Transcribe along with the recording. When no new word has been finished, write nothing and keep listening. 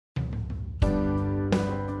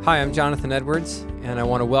Hi, I'm Jonathan Edwards, and I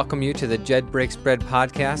want to welcome you to the Jed Breaks Bread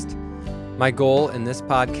podcast. My goal in this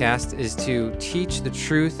podcast is to teach the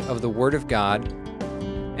truth of the Word of God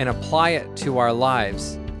and apply it to our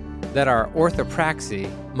lives, that our orthopraxy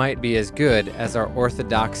might be as good as our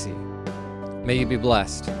orthodoxy. May you be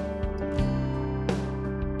blessed.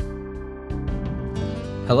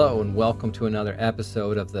 Hello, and welcome to another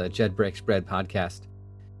episode of the Jed Breaks Bread podcast.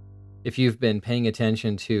 If you've been paying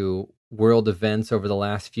attention to world events over the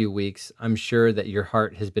last few weeks, I'm sure that your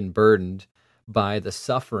heart has been burdened by the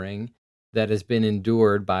suffering that has been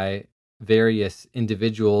endured by various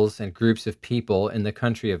individuals and groups of people in the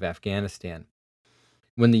country of Afghanistan.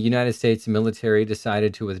 When the United States military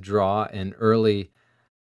decided to withdraw in early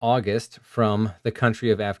August from the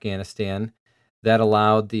country of Afghanistan, that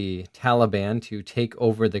allowed the Taliban to take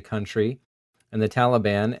over the country, and the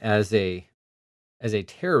Taliban as a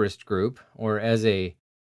terrorist group, or as a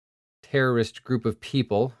terrorist group of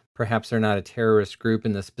people. Perhaps they're not a terrorist group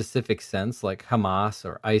in the specific sense like Hamas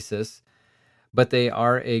or ISIS, but they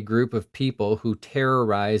are a group of people who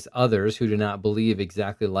terrorize others who do not believe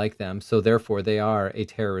exactly like them, so therefore they are a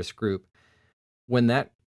terrorist group. When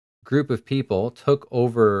that group of people took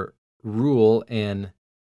over rule in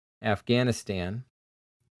Afghanistan,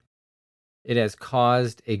 it has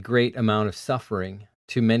caused a great amount of suffering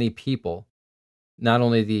to many people, not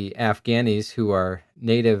only the Afghanis who are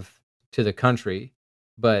native to the country,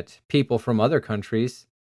 but people from other countries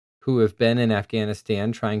who have been in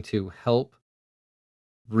Afghanistan trying to help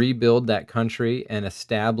rebuild that country and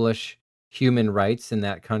establish human rights in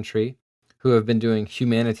that country, who have been doing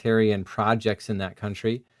humanitarian projects in that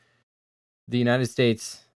country. The United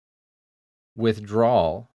States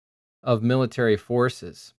withdrawal of military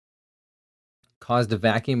forces caused a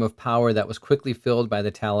vacuum of power that was quickly filled by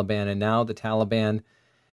the Taliban, and now the Taliban,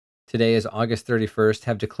 today is August 31st,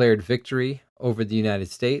 have declared victory over the United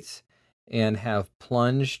States and have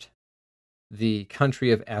plunged the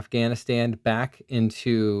country of Afghanistan back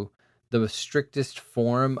into the strictest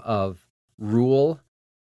form of rule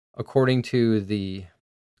according to the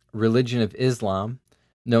religion of Islam,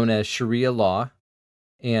 known as Sharia law.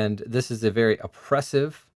 And this is a very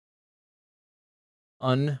oppressive,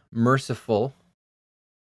 unmerciful,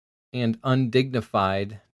 and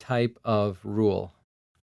undignified type of rule.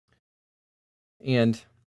 And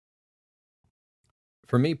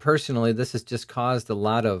for me personally, this has just caused a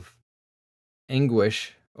lot of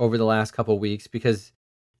anguish over the last couple of weeks, because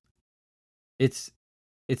it's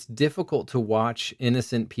difficult to watch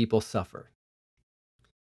innocent people suffer.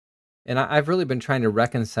 And I've really been trying to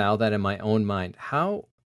reconcile that in my own mind. How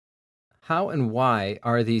and why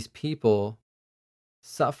are these people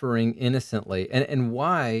suffering innocently? And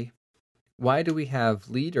why do we have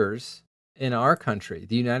leaders in our country,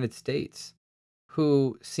 the United States,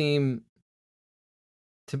 who seem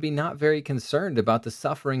to be not very concerned about the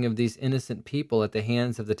suffering of these innocent people at the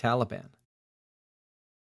hands of the Taliban?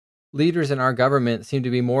 Leaders in our government seem to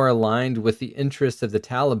be more aligned with the interests of the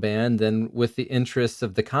Taliban than with the interests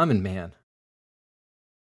of the common man.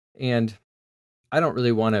 And I don't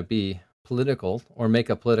really want to be political or make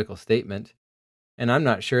a political statement. And I'm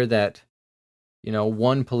not sure that,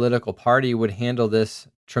 one political party would handle this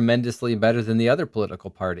tremendously better than the other political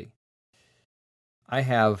party. I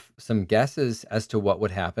have some guesses as to what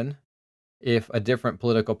would happen if a different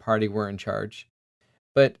political party were in charge.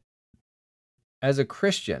 But as a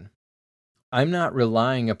Christian, I'm not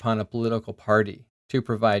relying upon a political party to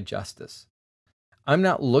provide justice. I'm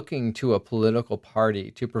not looking to a political party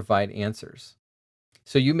to provide answers.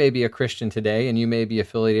 So you may be a Christian today, and you may be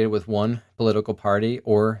affiliated with one political party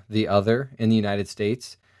or the other in the United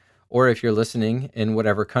States. Or if you're listening in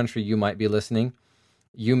whatever country you might be listening,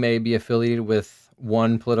 you may be affiliated with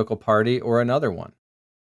one political party or another one.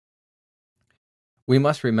 We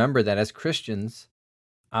must remember that as Christians,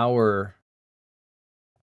 our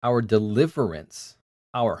deliverance,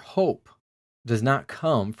 our hope, does not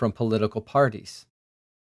come from political parties.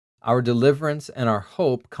 Our deliverance and our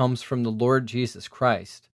hope comes from the Lord Jesus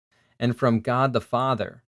Christ and from God the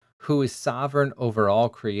Father, who is sovereign over all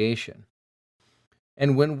creation.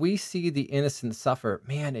 And when we see the innocent suffer,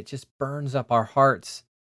 man, it just burns up our hearts.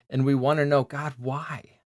 And we want to know, God,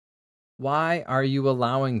 why? Why are you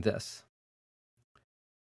allowing this?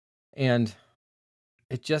 And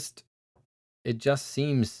it just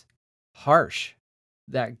seems harsh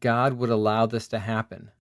that God would allow this to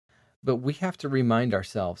happen. But we have to remind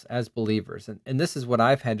ourselves as believers, and this is what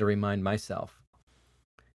I've had to remind myself.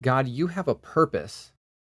 God, you have a purpose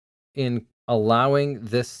in allowing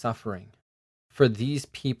this suffering for these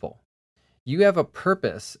people. You have a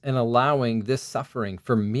purpose in allowing this suffering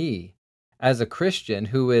for me as a Christian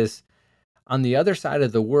who is, on the other side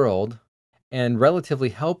of the world and relatively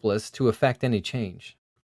helpless to affect any change.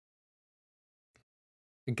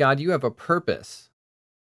 God, you have a purpose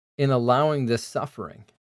in allowing this suffering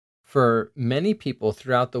for many people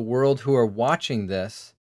throughout the world who are watching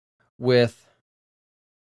this with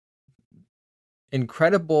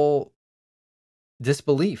incredible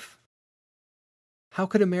disbelief. How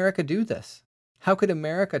could America do this? How could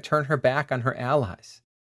America turn her back on her allies?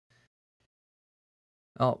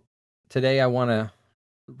 Well, today I want to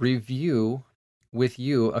review with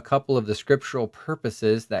you a couple of the scriptural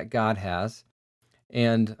purposes that God has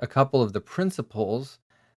and a couple of the principles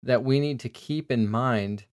that we need to keep in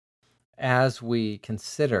mind as we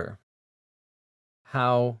consider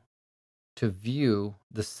how to view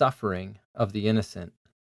the suffering of the innocent.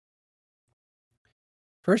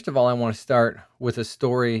 First of all, I want to start with a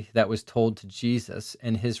story that was told to Jesus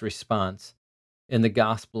and his response in the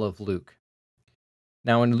Gospel of Luke.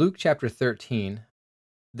 Now, in Luke chapter 13,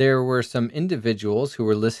 there were some individuals who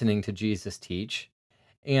were listening to Jesus teach,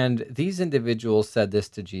 and these individuals said this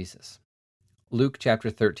to Jesus. Luke chapter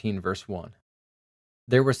 13, verse 1.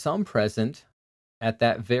 There were some present at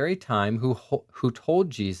that very time who told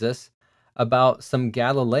Jesus about some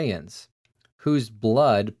Galileans whose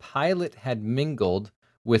blood Pilate had mingled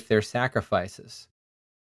with their sacrifices.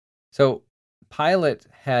 So Pilate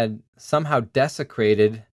had somehow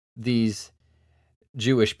desecrated these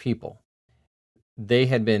Jewish people. They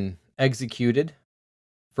had been executed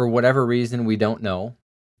for whatever reason we don't know,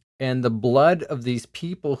 and the blood of these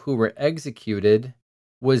people who were executed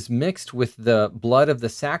was mixed with the blood of the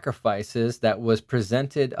sacrifices that was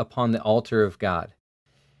presented upon the altar of God.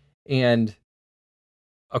 And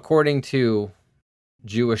according to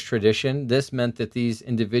Jewish tradition, this meant that these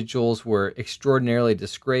individuals were extraordinarily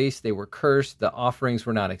disgraced, they were cursed, the offerings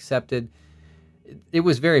were not accepted. It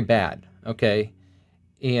was very bad, okay?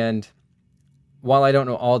 And while I don't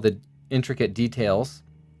know all the intricate details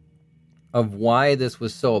of why this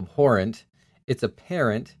was so abhorrent, it's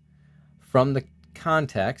apparent from the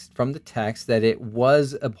context, from the text, that it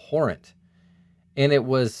was abhorrent. And it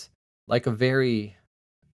was like a very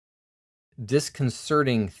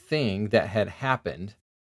disconcerting thing that had happened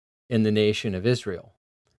in the nation of Israel.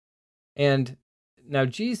 And now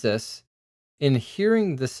Jesus, in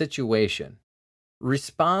hearing the situation,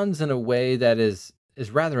 responds in a way that is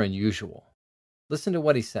rather unusual. Listen to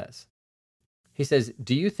what he says. He says,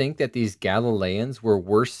 "Do you think that these Galileans were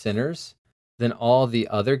worse sinners than all the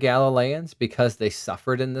other Galileans because they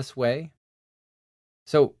suffered in this way?"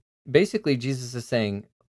 So basically, Jesus is saying,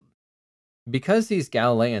 because these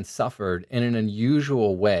Galileans suffered in an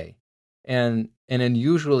unusual way, and an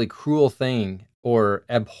unusually cruel thing or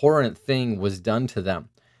abhorrent thing was done to them,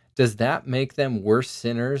 does that make them worse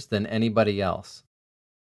sinners than anybody else?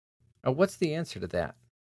 Now, what's the answer to that?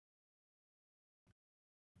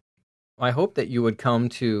 I hope that you would come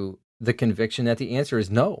to the conviction that the answer is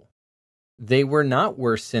no. They were not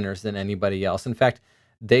worse sinners than anybody else. In fact,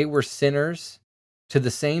 they were sinners to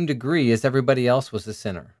the same degree as everybody else was a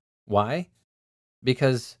sinner. Why?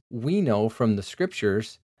 Because we know from the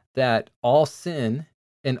scriptures that all sin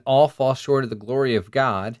and all fall short of the glory of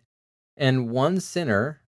God, and one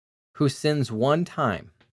sinner who sins one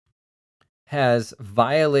time has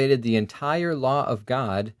violated the entire law of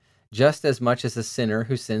God just as much as a sinner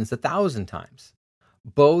who sins 1,000 times.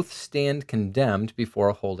 Both stand condemned before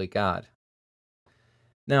a holy God.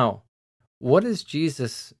 Now, what does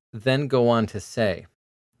Jesus then go on to say?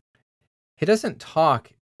 He doesn't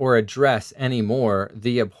talk or address anymore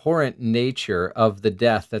the abhorrent nature of the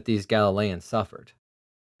death that these Galileans suffered.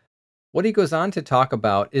 What he goes on to talk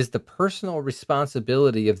about is the personal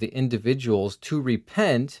responsibility of the individuals to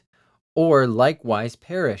repent or likewise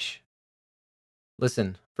perish.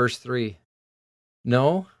 Listen, verse 3.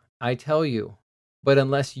 "No, I tell you, but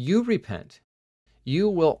unless you repent, you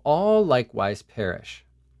will all likewise perish."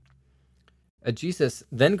 Jesus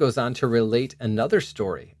then goes on to relate another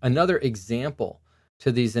story, another example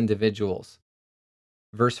to these individuals.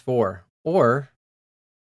 Verse 4, "Or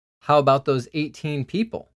how about those 18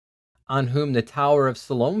 people on whom the Tower of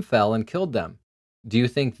Siloam fell and killed them? Do you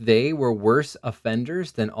think they were worse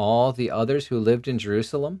offenders than all the others who lived in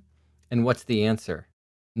Jerusalem?" And what's the answer?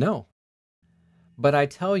 No. "But I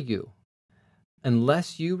tell you,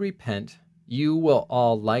 unless you repent, you will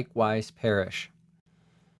all likewise perish."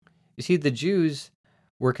 You see, the Jews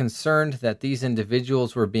were concerned that these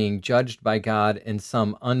individuals were being judged by God in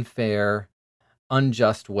some unfair,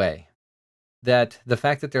 unjust way. That the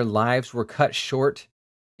fact that their lives were cut short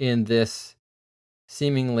in this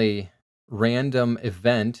seemingly random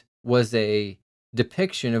event was a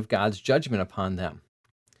depiction of God's judgment upon them.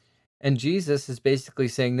 And Jesus is basically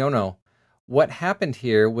saying, no, What happened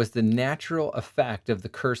here was the natural effect of the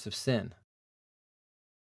curse of sin.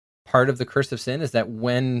 Part of the curse of sin is that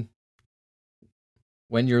when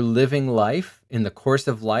you're living life in the course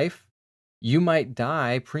of life, you might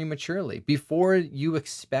die prematurely before you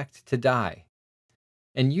expect to die.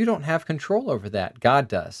 And you don't have control over that. God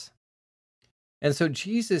does. And so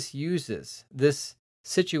Jesus uses this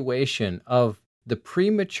situation of the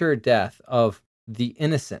premature death of the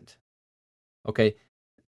innocent. Okay,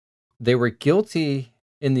 they were guilty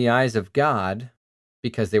in the eyes of God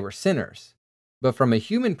because they were sinners. But from a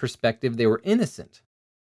human perspective, they were innocent,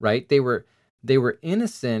 right? They were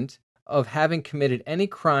innocent of having committed any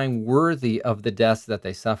crime worthy of the deaths that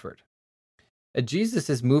they suffered. Jesus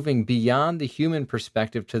is moving beyond the human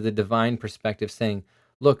perspective to the divine perspective, saying,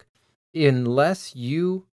 look, unless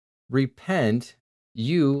you repent,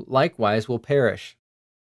 you likewise will perish.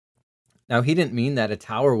 Now, he didn't mean that a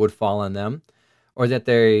tower would fall on them or that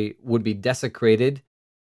they would be desecrated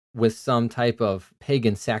with some type of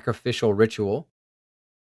pagan sacrificial ritual.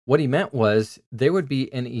 What he meant was there would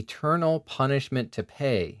be an eternal punishment to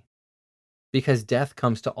pay because death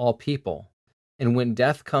comes to all people. And when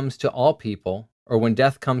death comes to all people, or when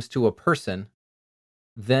death comes to a person,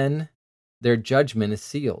 then their judgment is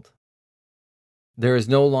sealed. There is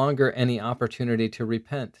no longer any opportunity to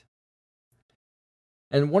repent.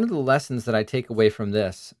 And one of the lessons that I take away from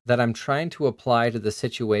this, that I'm trying to apply to the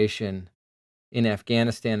situation in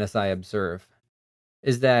Afghanistan as I observe,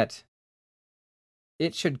 is that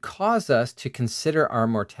it should cause us to consider our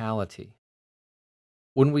mortality.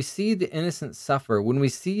 When we see the innocent suffer, when we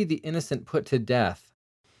see the innocent put to death,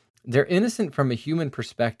 they're innocent from a human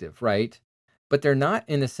perspective, right? But they're not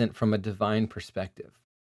innocent from a divine perspective.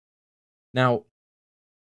 Now,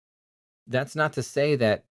 that's not to say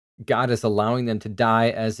that God is allowing them to die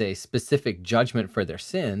as a specific judgment for their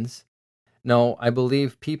sins. No, I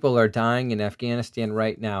believe people are dying in Afghanistan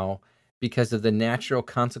right now because of the natural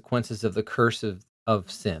consequences of the curse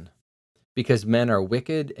of sin. Because men are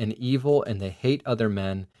wicked and evil and they hate other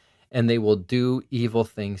men and they will do evil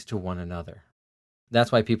things to one another.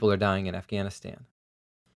 That's why people are dying in Afghanistan.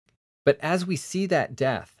 But as we see that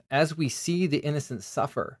death, as we see the innocent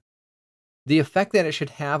suffer, the effect that it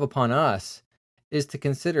should have upon us is to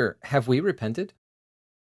consider, have we repented?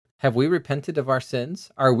 Have we repented of our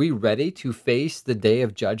sins? Are we ready to face the day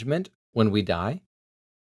of judgment when we die?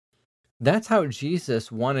 That's how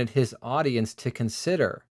Jesus wanted his audience to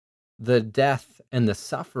consider the death and the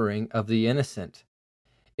suffering of the innocent.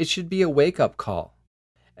 It should be a wake-up call.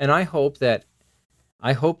 And I hope that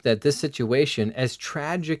this situation, as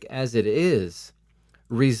tragic as it is,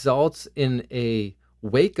 results in a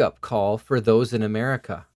wake-up call for those in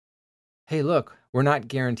America. Hey, look, we're not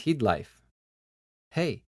guaranteed life.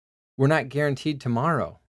 Hey, we're not guaranteed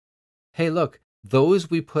tomorrow. Hey, look, those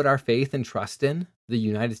we put our faith and trust in, the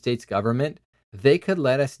United States government, they could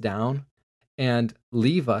let us down and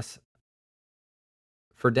leave us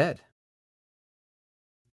for dead.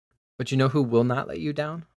 But you know who will not let you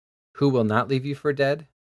down? Who will not leave you for dead?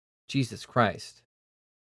 Jesus Christ.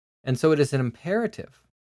 And so it is an imperative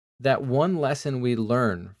that one lesson we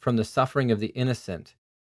learn from the suffering of the innocent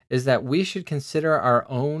is that we should consider our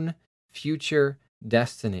own future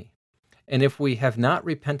destiny. And if we have not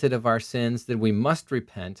repented of our sins, then we must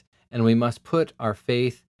repent and we must put our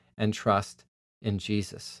faith and trust in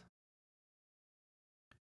Jesus.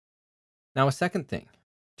 Now, a second thing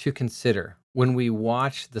to consider when we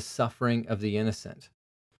watch the suffering of the innocent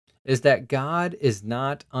is that God is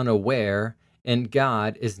not unaware and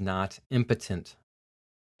God is not impotent.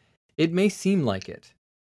 It may seem like it.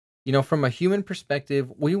 From a human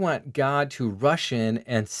perspective, we want God to rush in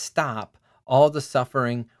and stop all the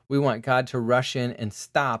suffering. We want God to rush in and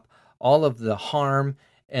stop all of the harm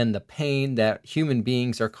and the pain that human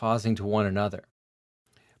beings are causing to one another.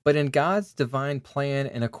 But in God's divine plan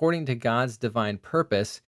and according to God's divine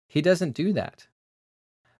purpose, he doesn't do that.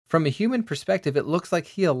 From a human perspective, it looks like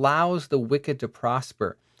he allows the wicked to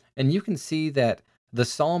prosper. And you can see that the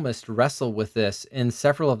psalmist wrestle with this in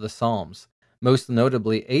several of the Psalms, most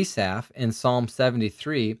notably Asaph in Psalm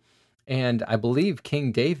 73, and I believe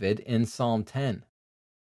King David in Psalm 10.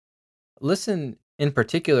 Listen in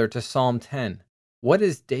particular to Psalm 10. What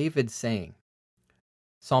is David saying?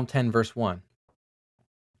 Psalm 10, verse 1.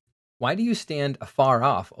 Why do you stand afar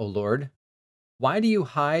off, O Lord? Why do you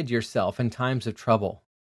hide yourself in times of trouble?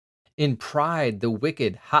 In pride, the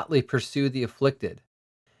wicked hotly pursue the afflicted.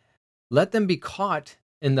 Let them be caught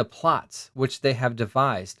in the plots which they have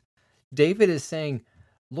devised. David is saying,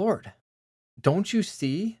 Lord, don't you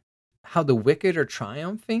see how the wicked are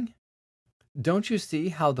triumphing? Don't you see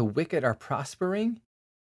how the wicked are prospering?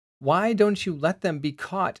 Why don't you let them be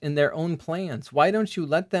caught in their own plans? Why don't you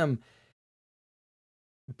let them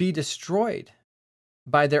be destroyed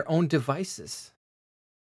by their own devices?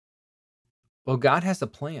 Well, God has a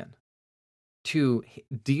plan to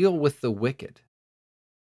deal with the wicked.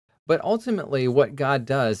 But ultimately, what God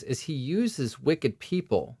does is he uses wicked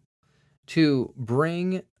people to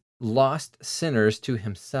bring lost sinners to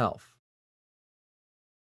himself.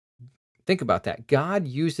 Think about that. God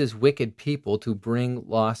uses wicked people to bring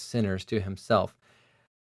lost sinners to himself.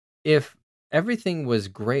 If everything was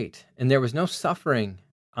great and there was no suffering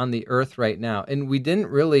on the earth right now, and we didn't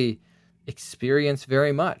really experience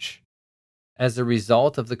very much as a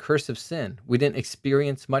result of the curse of sin, we didn't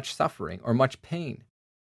experience much suffering or much pain,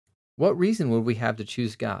 what reason would we have to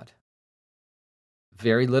choose God?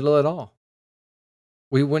 Very little at all.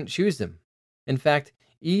 We wouldn't choose him. In fact,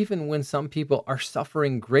 even when some people are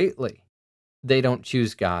suffering greatly, they don't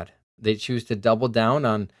choose God. They choose to double down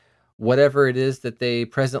on whatever it is that they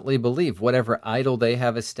presently believe, whatever idol they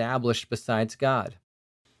have established besides God.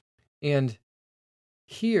 And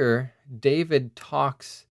here, David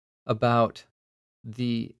talks about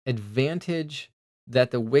the advantage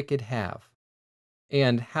that the wicked have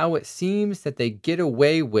and how it seems that they get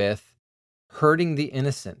away with hurting the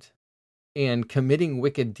innocent and committing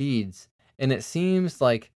wicked deeds. And it seems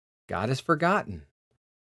like God has forgotten.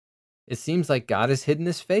 It seems like God has hidden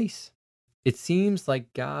his face. It seems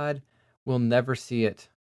like God will never see it.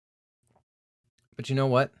 But you know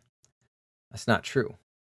what? That's not true.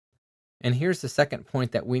 And here's the second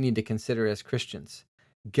point that we need to consider as Christians.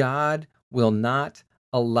 God will not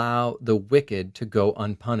allow the wicked to go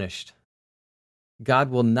unpunished. God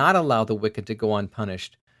will not allow the wicked to go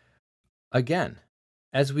unpunished. Again,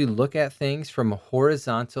 as we look at things from a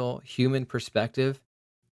horizontal human perspective,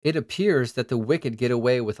 it appears that the wicked get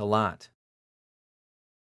away with a lot.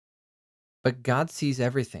 But God sees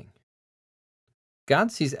everything.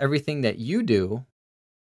 God sees everything that you do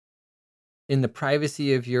in the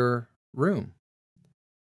privacy of your room,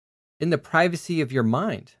 in the privacy of your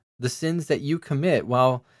mind, the sins that you commit.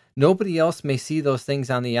 While nobody else may see those things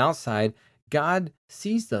on the outside, God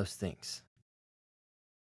sees those things.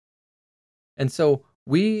 And so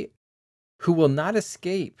we who will not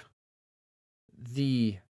escape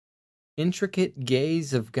the intricate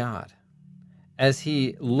gaze of God as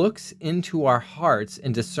he looks into our hearts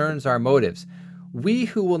and discerns our motives, we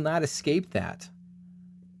who will not escape that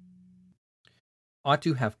ought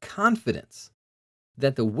to have confidence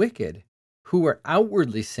that the wicked who are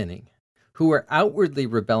outwardly sinning, who are outwardly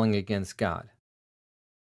rebelling against God,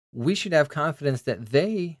 we should have confidence that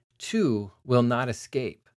they too will not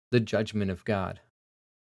escape the judgment of God.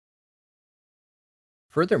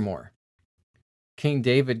 Furthermore, King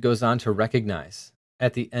David goes on to recognize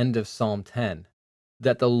at the end of Psalm 10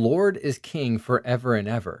 that the Lord is king forever and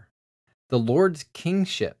ever. The Lord's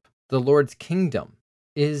kingship, the Lord's kingdom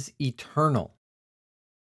is eternal.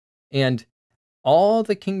 And all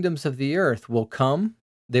the kingdoms of the earth will come,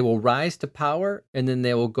 they will rise to power, and then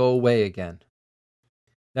they will go away again.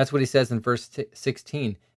 That's what he says in verse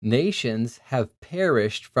 16. Nations have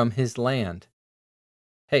perished from his land.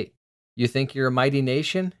 Hey, you think you're a mighty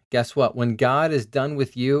nation? Guess what? When God is done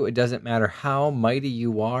with you, it doesn't matter how mighty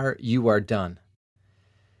you are done.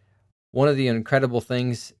 One of the incredible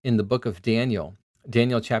things in the book of Daniel,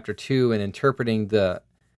 Daniel chapter 2, and interpreting the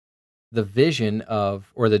vision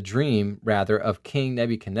of, or the dream rather, of King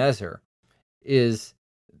Nebuchadnezzar, is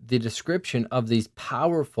the description of these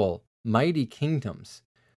powerful, mighty kingdoms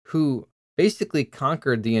who basically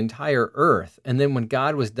conquered the entire earth. And then when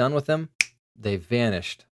God was done with them, they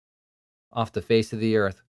vanished off the face of the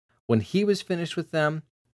earth. When he was finished with them,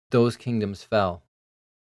 those kingdoms fell.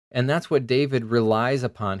 And that's what David relies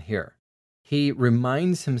upon here. He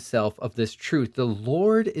reminds himself of this truth. The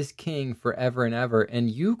Lord is king forever and ever, and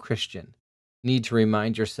you, Christian, need to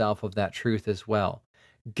remind yourself of that truth as well.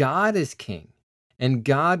 God is king, and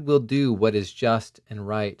God will do what is just and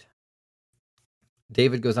right.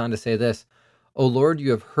 David goes on to say this, O Lord,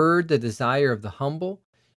 you have heard the desire of the humble.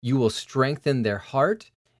 You will strengthen their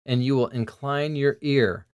heart, and you will incline your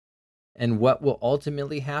ear. And what will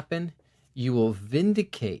ultimately happen? You will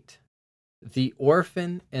vindicate the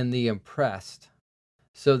orphan and the oppressed,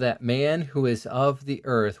 so that man who is of the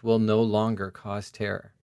earth will no longer cause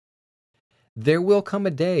terror. There will come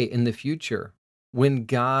a day in the future when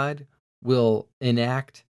God will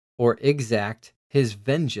enact or exact his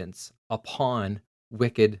vengeance upon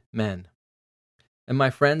wicked men. And my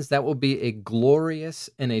friends, that will be a glorious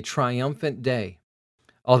and a triumphant day,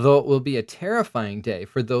 although it will be a terrifying day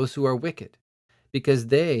for those who are wicked, because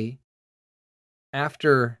they,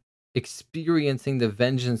 after experiencing the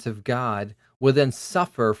vengeance of God, will then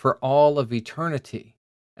suffer for all of eternity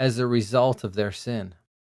as a result of their sin.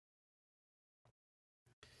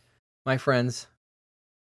 My friends,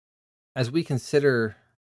 as we consider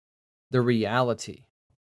the reality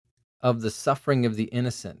of the suffering of the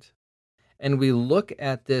innocent, and we look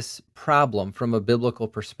at this problem from a biblical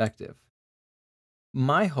perspective,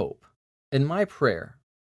 my hope and my prayer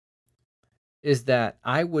is that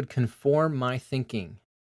I would conform my thinking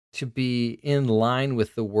to be in line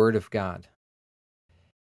with the Word of God.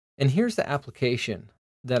 And here's the application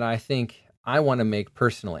that I think I want to make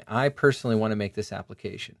personally. I personally want to make this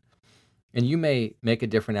application. And you may make a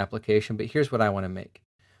different application, but here's what I want to make.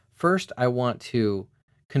 First, I want to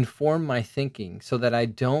conform my thinking so that I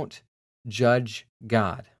don't judge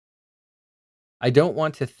God. I don't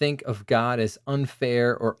want to think of God as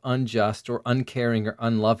unfair or unjust or uncaring or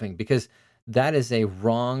unloving, because that is a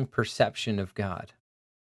wrong perception of God.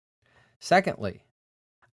 Secondly,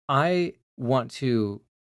 I want to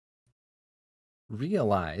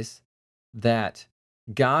realize that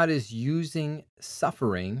God is using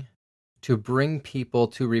suffering to bring people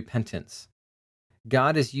to repentance.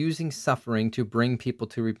 God is using suffering to bring people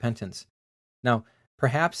to repentance. Now,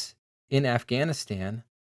 perhaps in Afghanistan,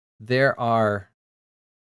 there are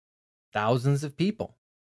thousands of people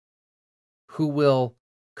who will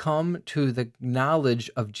come to the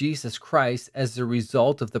knowledge of Jesus Christ as a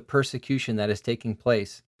result of the persecution that is taking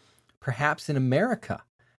place. Perhaps in America,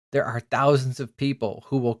 there are thousands of people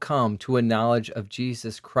who will come to a knowledge of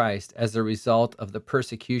Jesus Christ as a result of the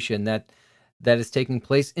persecution that is taking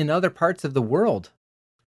place in other parts of the world.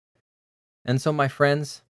 And so, my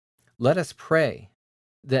friends, let us pray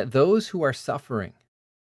that those who are suffering,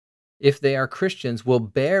 if they are Christians, will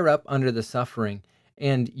bear up under the suffering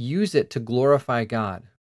and use it to glorify God,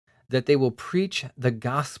 that they will preach the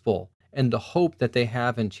gospel and the hope that they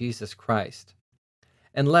have in Jesus Christ.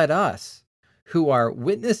 And let us, who are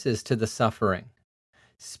witnesses to the suffering,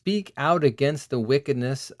 speak out against the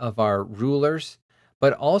wickedness of our rulers,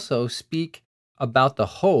 but also speak about the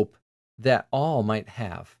hope that all might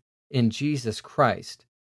have in Jesus Christ,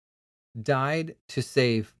 died to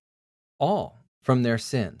save all from their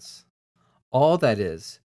sins. All, that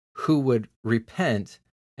is, who would repent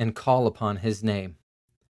and call upon his name.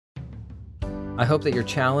 I hope that you're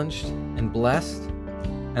challenged and blessed,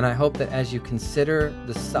 and I hope that as you consider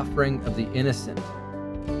the suffering of the innocent,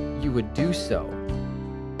 you would do so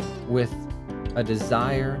with a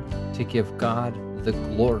desire to give God the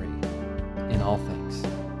glory in all things.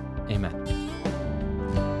 Amen.